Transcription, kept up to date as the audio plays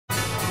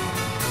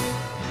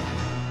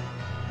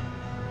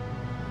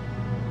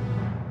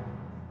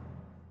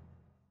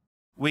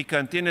we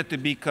continue to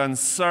be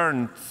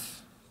concerned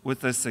with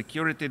the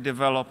security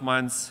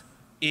developments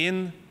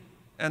in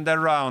and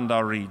around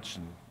our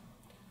region.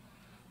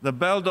 The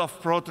belt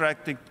of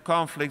protracted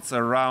conflicts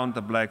around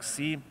the Black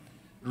Sea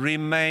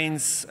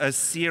remains a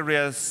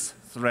serious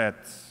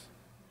threat.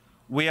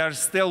 We are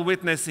still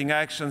witnessing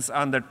actions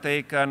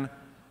undertaken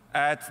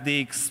at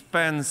the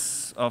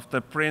expense of the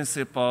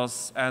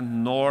principles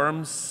and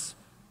norms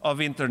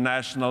of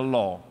international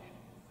law.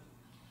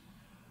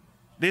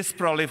 This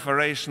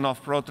proliferation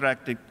of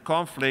protracted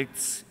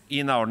conflicts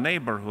in our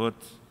neighborhood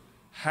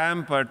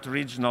hampered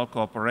regional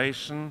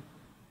cooperation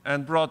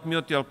and brought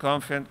mutual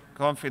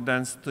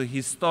confidence to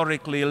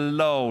historically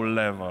low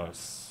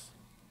levels.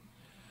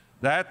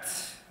 That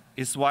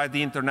is why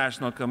the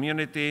international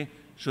community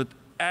should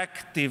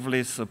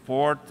actively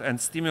support and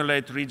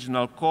stimulate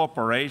regional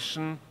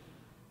cooperation,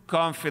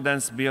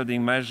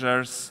 confidence-building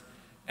measures,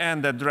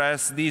 and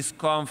address these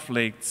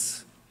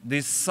conflicts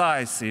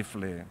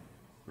decisively.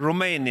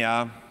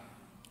 Romania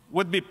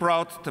would be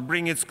proud to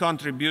bring its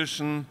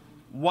contribution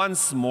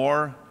once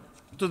more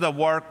to the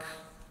work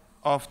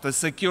of the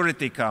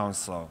Security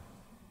Council.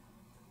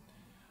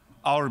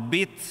 Our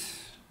bid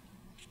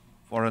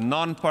for a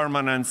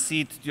non-permanent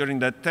seat during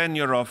the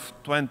tenure of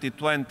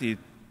 2020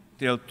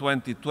 till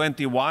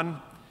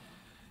 2021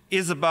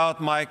 is about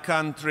my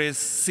country's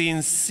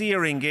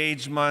sincere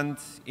engagement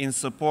in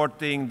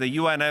supporting the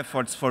UN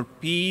efforts for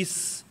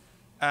peace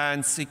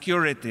and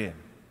security.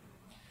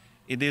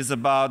 It is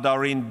about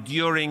our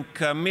enduring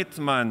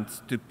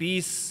commitment to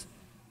peace,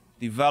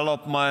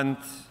 development,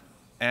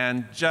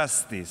 and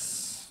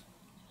justice.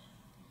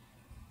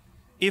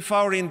 If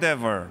our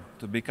endeavor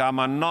to become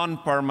a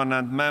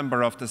non-permanent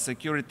member of the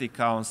Security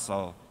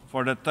Council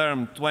for the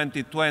term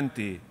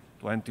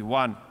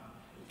 2020-21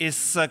 is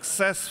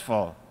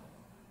successful,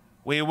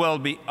 we will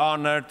be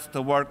honored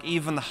to work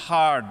even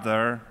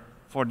harder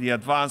for the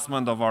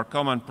advancement of our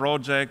common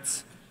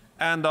projects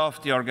and of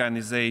the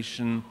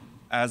organization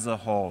as a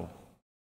whole.